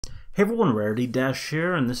Hey everyone, Rarity Dash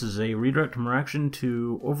here, and this is a redirect reaction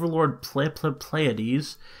to Overlord Ple Ple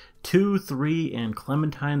Pleiades 2, 3, and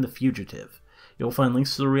Clementine the Fugitive. You'll find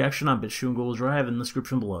links to the reaction on BitChute and Google Drive in the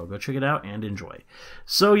description below. Go check it out and enjoy.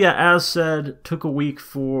 So yeah, as said, took a week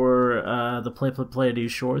for the Ple Ple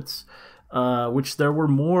Pleiades shorts, which there were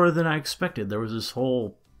more than I expected. There was this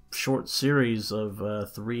whole short series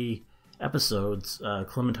of 3 episodes,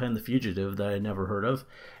 Clementine the Fugitive, that I had never heard of,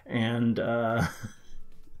 and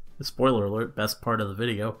spoiler alert, best part of the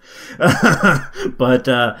video. But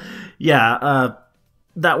yeah,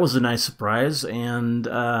 that was a nice surprise, and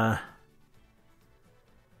yeah,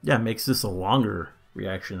 makes this a longer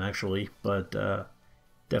reaction actually, but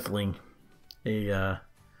definitely a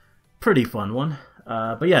pretty fun one.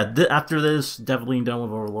 But yeah, after this, definitely done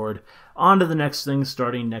with Overlord. On to the next thing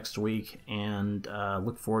starting next week, and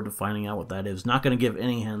look forward to finding out what that is. Not going to give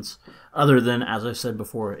any hints other than, as I said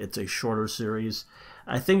before, it's a shorter series.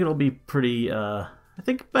 I think it'll be pretty, I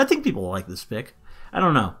think people will like this pick. I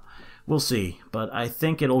don't know. We'll see. But I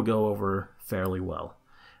think it'll go over fairly well.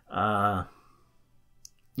 Yeah,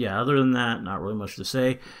 other than that, not really much to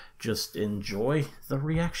say. Just enjoy the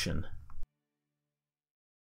reaction.